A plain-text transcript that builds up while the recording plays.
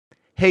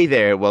Hey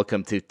there,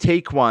 welcome to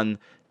Take One,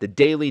 the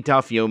daily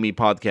Daf Yomi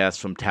podcast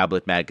from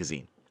Tablet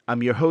Magazine.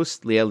 I'm your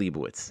host, Leah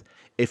Leibowitz.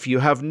 If you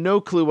have no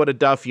clue what a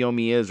Daf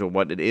Yomi is or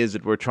what it is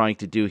that we're trying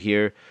to do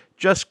here,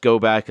 just go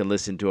back and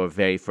listen to our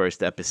very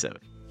first episode.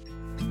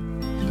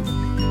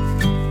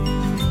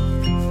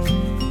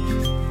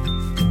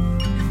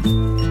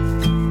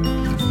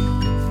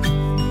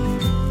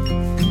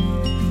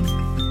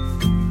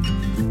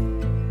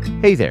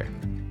 Hey there,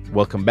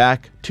 welcome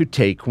back to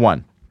Take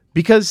One.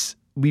 Because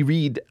we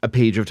read a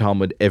page of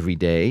Talmud every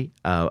day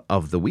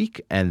of the week,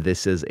 and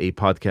this is a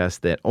podcast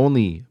that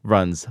only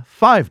runs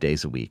 5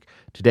 days a week.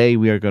 Today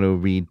we are going to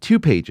read 2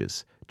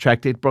 pages,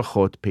 Tractate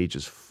Brachot,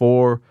 pages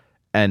 4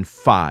 and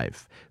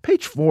 5.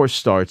 Page 4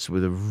 starts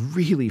with a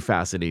really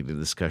fascinating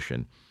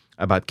discussion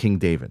about King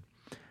David.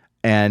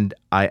 And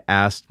I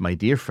asked my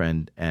dear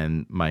friend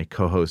and my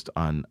co-host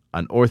on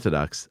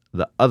Unorthodox,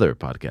 the other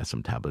podcast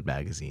from Tablet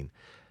Magazine,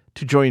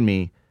 to join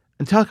me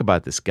and talk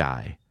about this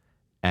guy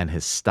and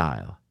his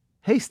style.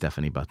 Hey,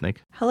 Stephanie Butnick.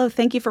 Hello,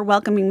 thank you for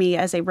welcoming me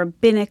as a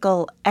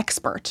rabbinical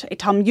expert, a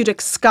Talmudic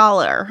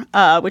scholar,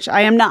 which I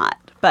am not,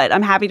 but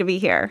I'm happy to be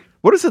here.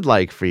 What is it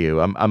like for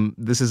you?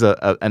 This is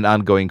an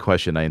ongoing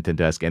question I intend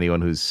to ask anyone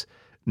who's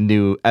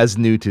new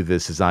to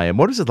this as I am.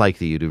 What is it like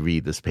for you to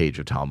read this page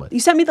of Talmud? You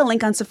sent me the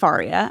link on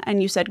Sefaria,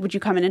 and you said, would you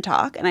come in and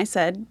talk? And I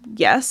said,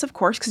 yes, of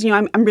course, because,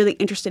 I'm really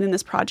interested in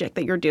this project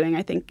that you're doing.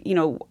 I think,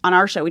 on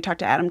our show, we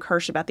talked to Adam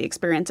Kirsch about the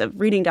experience of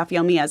reading Daf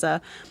Yomi as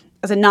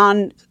a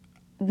non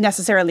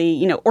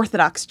necessarily,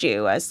 Orthodox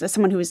Jew, as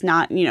someone who is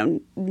not,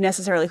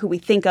 necessarily who we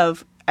think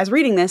of as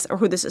reading this or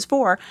who this is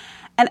for.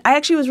 And I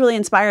actually was really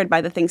inspired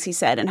by the things he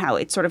said and how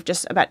it's sort of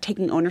just about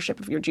taking ownership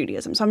of your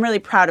Judaism. So I'm really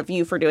proud of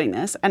you for doing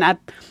this. And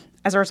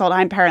as a result,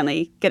 I'm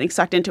apparently getting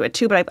sucked into it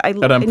too. But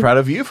I'm proud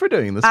of you for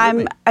doing this.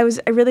 I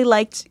really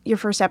liked your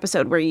first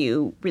episode where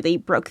you really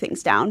broke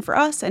things down for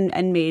us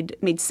and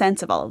made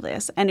sense of all of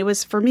this. And it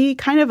was for me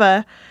kind of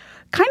a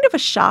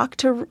shock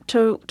to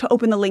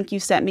open the link you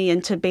sent me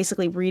and to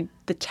basically read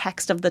the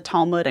text of the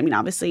Talmud. I mean,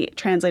 obviously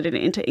translated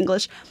it into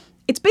English.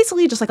 It's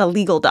basically just like a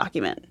legal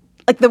document.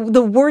 Like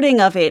the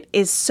wording of it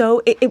is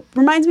so, it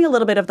reminds me a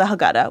little bit of the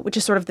Haggadah, which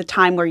is sort of the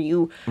time where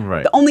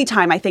the only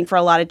time I think for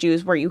a lot of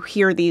Jews where you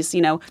hear these,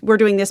 we're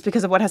doing this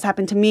because of what has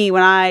happened to me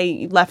when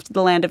I left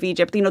the land of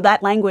Egypt.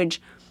 That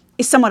language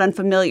is somewhat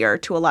unfamiliar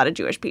to a lot of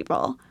Jewish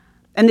people.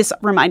 And this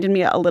reminded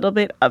me a little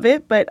bit of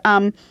it, but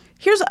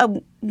here's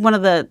one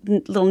of the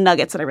little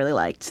nuggets that I really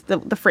liked,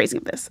 the phrasing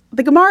of this.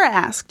 The Gemara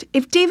asked,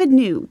 if David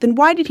knew, then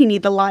why did he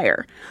need the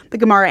lyre? The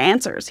Gemara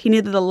answers, he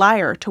needed the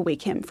lyre to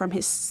wake him from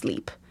his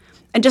sleep.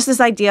 And just this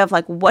idea of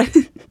what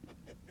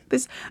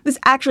this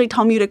actually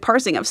Talmudic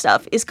parsing of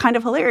stuff is kind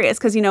of hilarious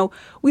because,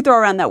 we throw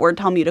around that word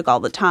Talmudic all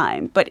the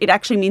time, but it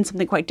actually means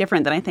something quite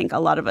different than I think a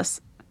lot of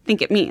us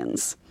think it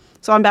means.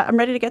 So I'm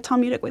ready to get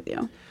Talmudic with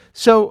you.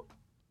 So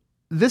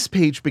this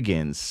page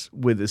begins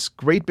with this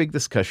great big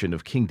discussion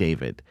of King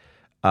David,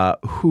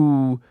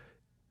 who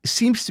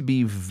seems to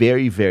be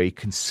very, very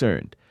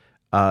concerned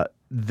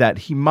that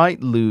he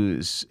might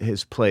lose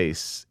his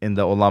place in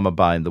the Olam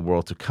Haba, in the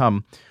world to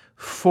come,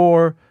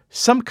 for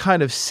some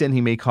kind of sin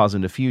he may cause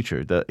in the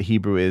future. The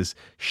Hebrew is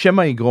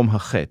Shema Yigrom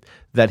Hachet,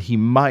 that he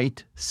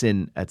might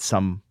sin at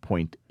some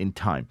point in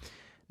time.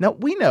 Now,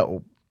 we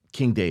know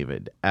King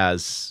David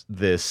as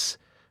this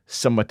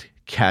somewhat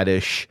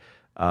caddish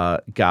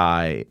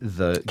guy.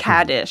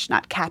 Caddish,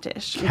 not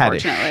cattish,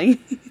 unfortunately.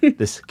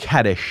 This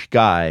caddish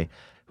guy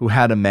who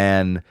had a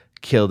man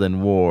killed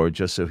in war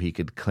just so he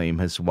could claim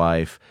his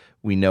wife.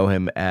 We know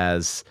him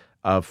as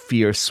a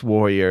fierce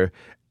warrior.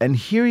 And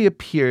here he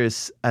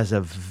appears as a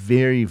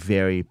very,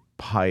 very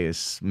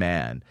pious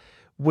man,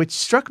 which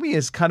struck me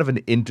as kind of an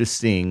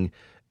interesting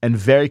and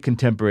very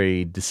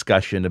contemporary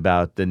discussion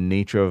about the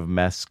nature of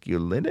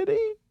masculinity.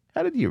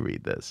 How did you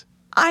read this?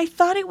 I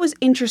thought it was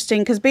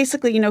interesting because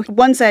basically,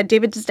 one said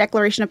David's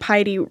declaration of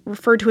piety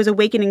referred to his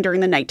awakening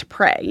during the night to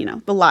pray,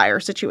 the lyre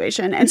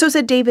situation. And so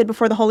said David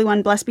before the Holy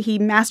One, blessed be he,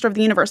 master of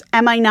the universe,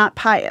 am I not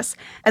pious?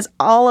 As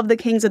all of the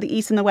kings of the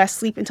east and the west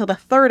sleep until the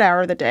 3rd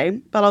hour of the day,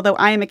 but although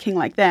I am a king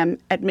like them,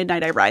 at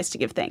midnight I rise to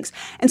give thanks.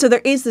 And so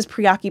there is this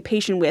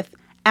preoccupation with,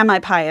 am I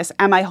pious?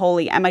 Am I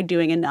holy? Am I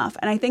doing enough?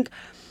 And I think,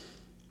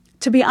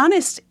 to be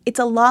honest, it's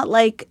a lot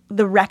like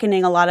the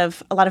reckoning a lot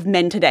of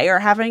men today are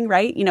having,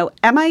 right?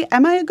 Am I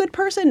a good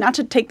person? Not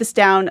to take this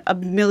down a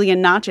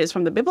million notches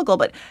from the biblical,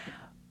 but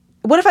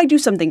what if I do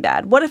something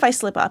bad? What if I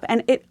slip up?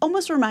 And it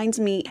almost reminds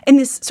me in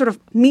this sort of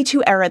Me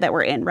Too era that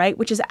we're in, right?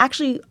 Which is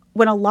actually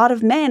when a lot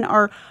of men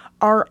are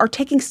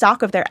taking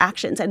stock of their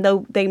actions. And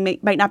though they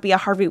might not be a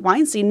Harvey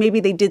Weinstein, maybe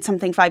they did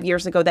something 5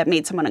 years ago that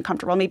made someone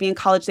uncomfortable. Maybe in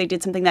college they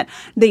did something that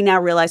they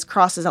now realize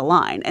crosses a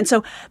line. And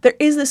so there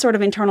is this sort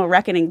of internal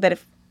reckoning that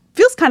if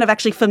feels kind of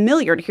actually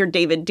familiar to hear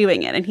David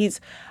doing it. And he's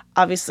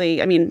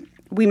obviously,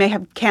 we may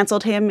have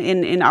canceled him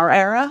in our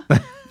era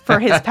for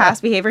his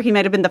past behavior. He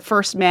might have been the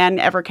first man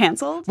ever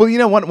canceled.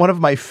 Well, one of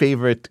my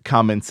favorite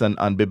comments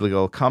on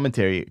biblical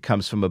commentary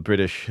comes from a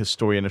British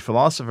historian and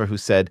philosopher who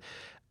said,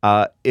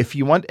 if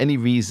you want any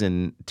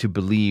reason to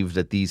believe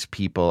that these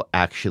people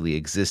actually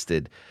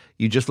existed,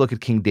 you just look at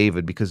King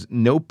David, because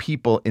no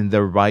people in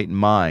their right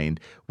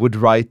mind would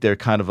write their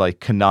kind of like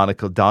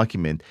canonical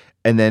document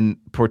and then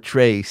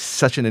portray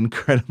such an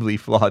incredibly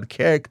flawed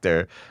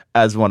character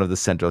as one of the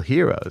central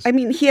heroes. I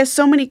mean, he has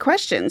so many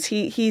questions.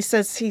 He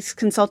says he's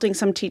consulting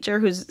some teacher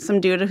who's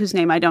some dude whose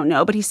name I don't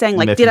know, but he's saying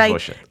like,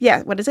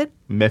 what is it?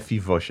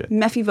 Mephibosheth.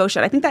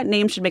 Mephibosheth. I think that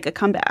name should make a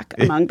comeback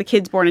among the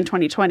kids born in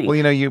 2020.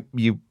 Well,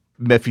 you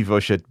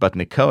Mephibosheth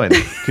Butnick Cohen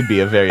could be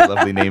a very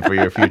lovely name for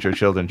your future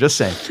children. Just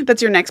saying.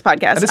 That's your next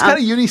podcast. And it's kind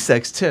of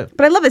unisex too.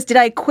 But I love this. Did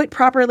I quit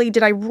properly?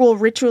 Did I rule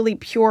ritually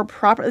pure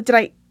properly? Did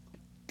I,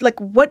 like,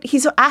 what?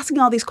 He's asking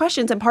all these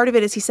questions, and part of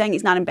it is he's saying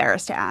he's not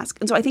embarrassed to ask.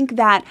 And so I think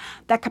that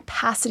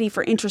capacity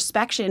for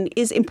introspection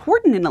is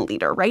important in a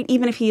leader, right?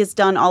 Even if he has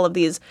done all of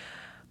these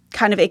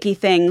kind of icky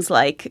things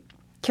like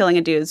killing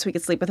a dude so he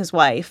could sleep with his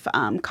wife,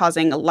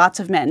 causing lots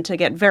of men to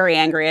get very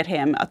angry at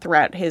him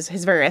throughout his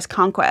various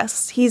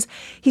conquests. He's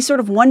sort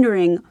of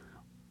wondering,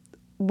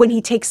 when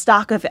he takes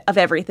stock of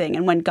everything,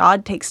 and when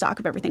God takes stock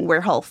of everything,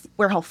 where he'll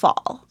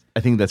fall. I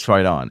think that's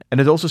right on.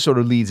 And it also sort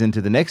of leads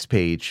into the next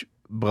page,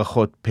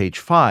 Brachot, page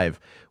 5,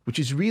 which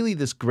is really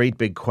this great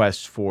big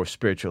quest for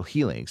spiritual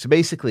healing. So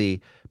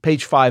basically,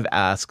 page 5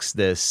 asks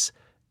this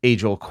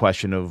age-old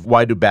question of,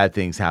 why do bad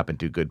things happen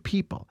to good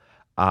people?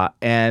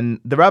 And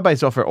the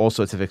rabbis offer all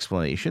sorts of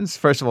explanations.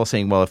 First of all,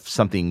 saying, well, if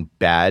something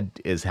bad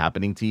is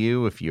happening to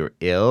you, if you're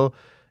ill,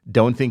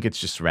 don't think it's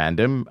just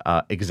random.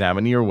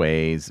 Examine your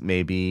ways.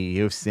 Maybe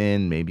you've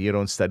sinned. Maybe you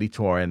don't study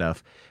Torah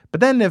enough. But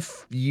then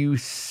if you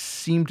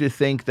seem to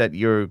think that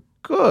you're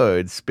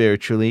good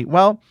spiritually,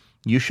 well,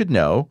 you should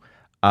know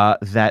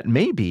that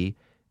maybe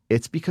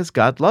it's because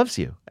God loves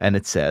you. And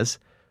it says,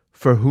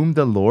 for whom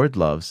the Lord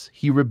loves,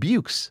 he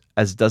rebukes,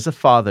 as does a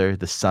father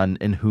the son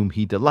in whom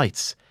he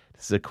delights.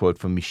 This is a quote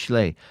from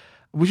Mishlei,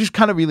 which is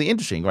kind of really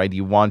interesting, right?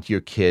 You want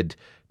your kid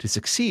to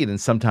succeed, and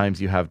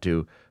sometimes you have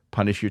to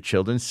punish your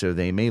children so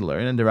they may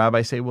learn. And the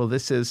rabbis say, well,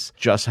 this is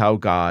just how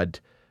God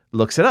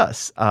looks at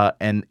us.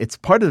 And it's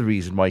part of the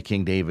reason why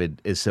King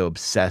David is so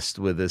obsessed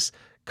with this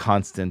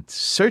constant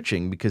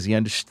searching, because he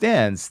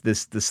understands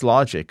this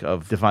logic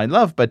of divine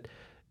love. But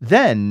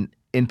then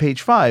in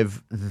page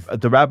 5,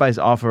 the rabbis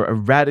offer a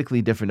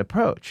radically different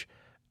approach.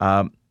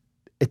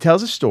 It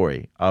tells a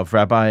story of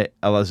Rabbi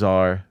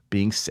Elazar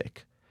being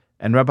sick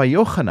and Rabbi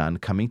Yochanan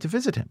coming to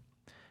visit him.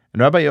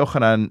 And Rabbi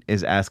Yochanan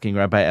is asking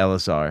Rabbi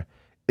Elazar,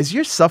 is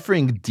your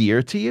suffering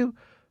dear to you?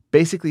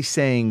 Basically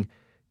saying,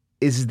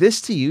 is this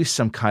to you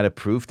some kind of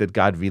proof that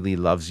God really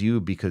loves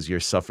you because you're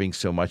suffering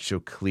so much so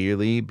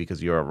clearly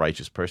because you're a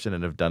righteous person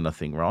and have done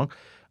nothing wrong?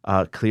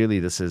 Clearly,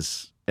 this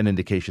is an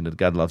indication that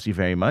God loves you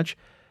very much.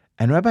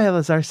 And Rabbi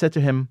Elazar said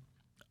to him,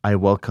 I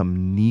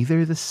welcome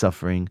neither the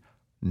suffering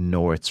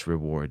nor its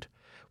reward,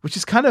 which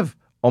is kind of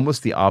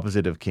almost the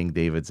opposite of King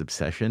David's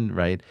obsession,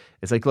 right?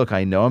 It's like, look,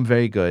 I know I'm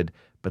very good,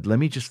 but let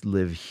me just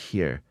live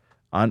here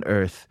on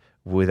earth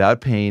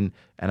without pain,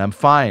 and I'm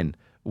fine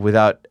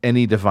without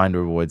any divine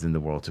rewards in the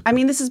world to come. I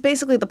mean, this is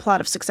basically the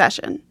plot of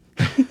Succession.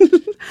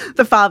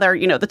 The father,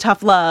 the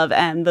tough love,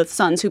 and the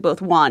sons who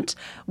both want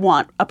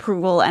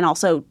approval and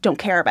also don't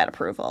care about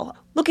approval.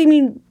 Look, I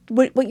mean,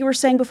 what you were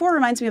saying before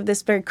reminds me of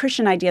this very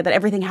Christian idea that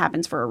everything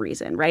happens for a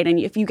reason, right? And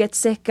if you get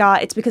sick,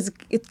 it's because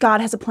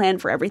God has a plan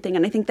for everything.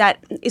 And I think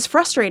that is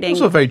frustrating.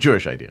 Also a very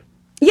Jewish idea.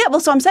 Yeah, well,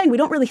 so I'm saying we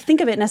don't really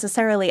think of it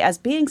necessarily as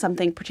being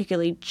something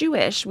particularly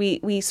Jewish.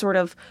 We sort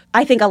of,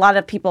 I think a lot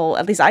of people,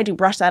 at least I do,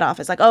 brush that off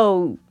as like,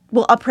 oh,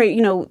 well, I'll pray,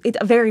 it's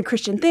a very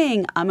Christian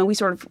thing. And we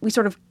sort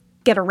of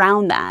get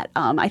around that,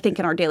 I think,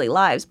 in our daily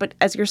lives. But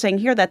as you're saying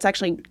here, that's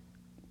actually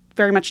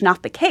very much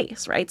not the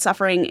case, right?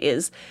 Suffering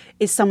is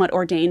somewhat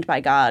ordained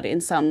by God in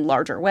some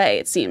larger way,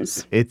 it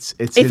seems. It's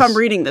if I'm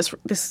reading this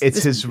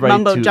his right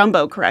mumbo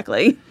jumbo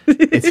correctly.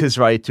 It's his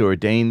right to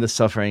ordain the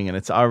suffering, and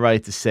it's our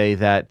right to say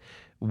that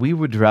we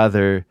would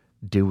rather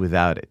do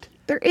without it.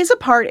 There is a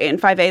part in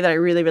 5a that I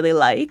really, really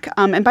like.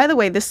 And by the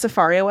way, this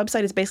Sefaria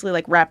website is basically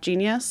like Rap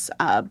Genius,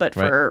 but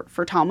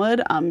for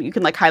Talmud. You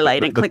can like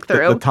highlight and click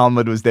through. The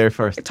Talmud was there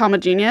first.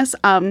 Talmud Genius.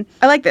 I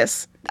like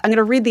this. I'm going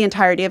to read the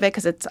entirety of it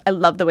because I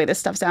love the way this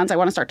stuff sounds. I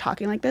want to start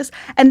talking like this.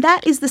 And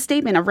that is the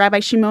statement of Rabbi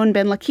Shimon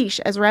ben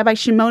Lakish. As Rabbi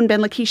Shimon ben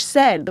Lakish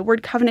said, the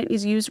word covenant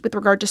is used with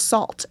regard to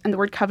salt, and the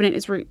word covenant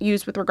is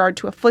used with regard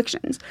to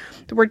afflictions.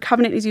 The word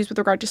covenant is used with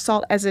regard to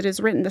salt, as it is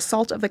written, the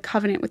salt of the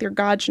covenant with your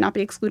God should not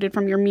be excluded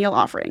from your meal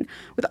offering.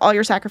 With all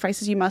your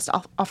sacrifices, you must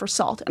offer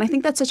salt. And I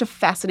think that's such a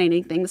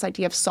fascinating thing, this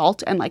idea of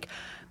salt and like,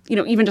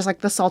 even just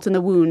like the salt in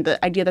the wound,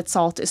 the idea that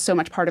salt is so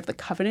much part of the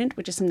covenant,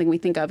 which is something we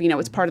think of,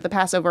 it's part of the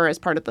Passover, as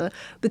part of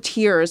the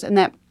tears, and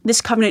that this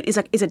covenant is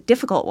a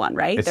difficult one,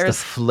 right? It's the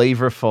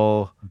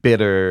flavorful,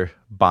 bitter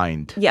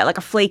bind. Yeah, like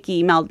a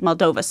flaky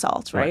Moldova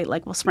salt, right?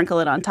 Like we'll sprinkle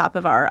it on top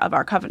of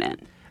our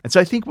covenant. And so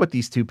I think what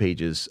these 2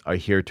 pages are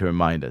here to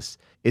remind us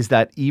is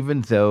that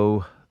even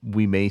though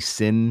we may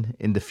sin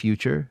in the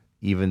future,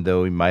 even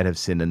though we might have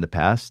sinned in the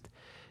past,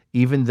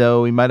 even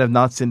though we might have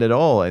not sinned at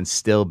all and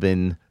still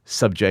been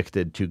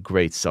subjected to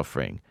great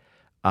suffering,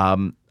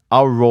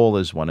 our role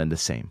is one and the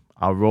same.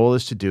 Our role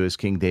is to do as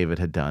King David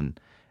had done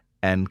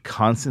and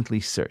constantly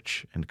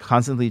search and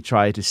constantly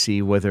try to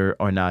see whether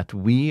or not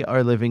we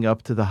are living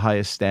up to the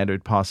highest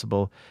standard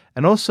possible,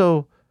 and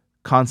also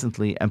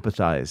constantly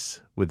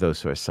empathize with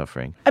those who are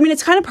suffering. I mean,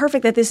 it's kind of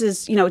perfect that this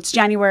is, it's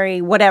January,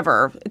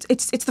 whatever.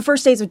 It's the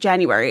first days of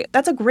January.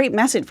 That's a great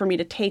message for me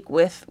to take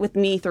with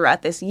me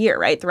throughout this year,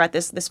 right? Throughout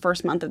this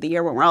first month of the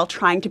year when we're all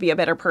trying to be a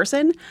better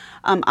person.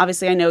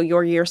 Obviously, I know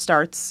your year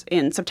starts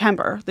in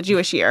September, the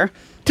Jewish year.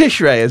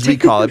 Tishrei, as we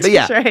call it, but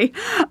yeah.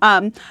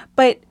 Tishrei.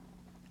 But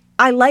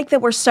I like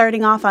that we're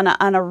starting off on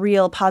a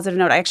real positive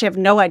note. I actually have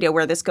no idea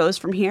where this goes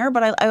from here,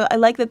 but I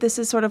like that this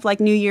is sort of like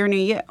New Year, New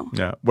You.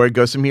 Yeah, where it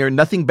goes from here.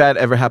 Nothing bad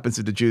ever happens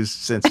to the Jews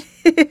since.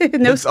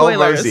 No spoilers. All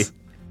rosy.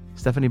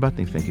 Stephanie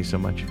Butnick, thank you so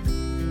much.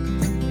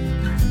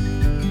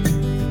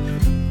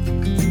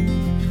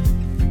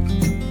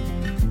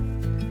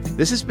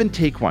 This has been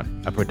Take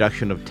One, a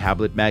production of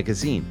Tablet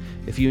Magazine.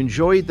 If you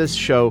enjoyed this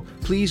show,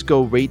 please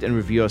go rate and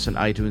review us on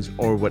iTunes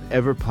or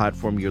whatever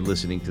platform you're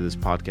listening to this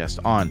podcast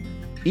on.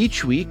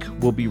 Each week,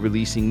 we'll be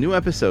releasing new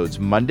episodes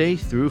Monday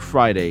through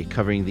Friday,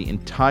 covering the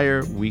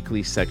entire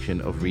weekly section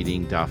of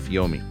Reading Daf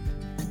Yomi.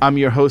 I'm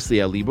your host,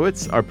 Liel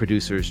Leibowitz. Our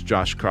producer is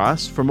Josh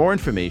Cross. For more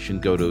information,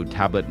 go to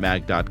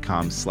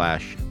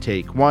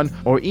tabletmag.com/take1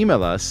 or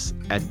email us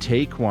at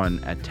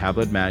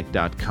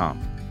take1@tabletmag.com.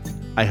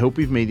 I hope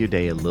we've made your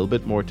day a little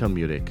bit more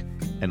Talmudic,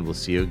 and we'll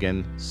see you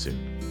again soon.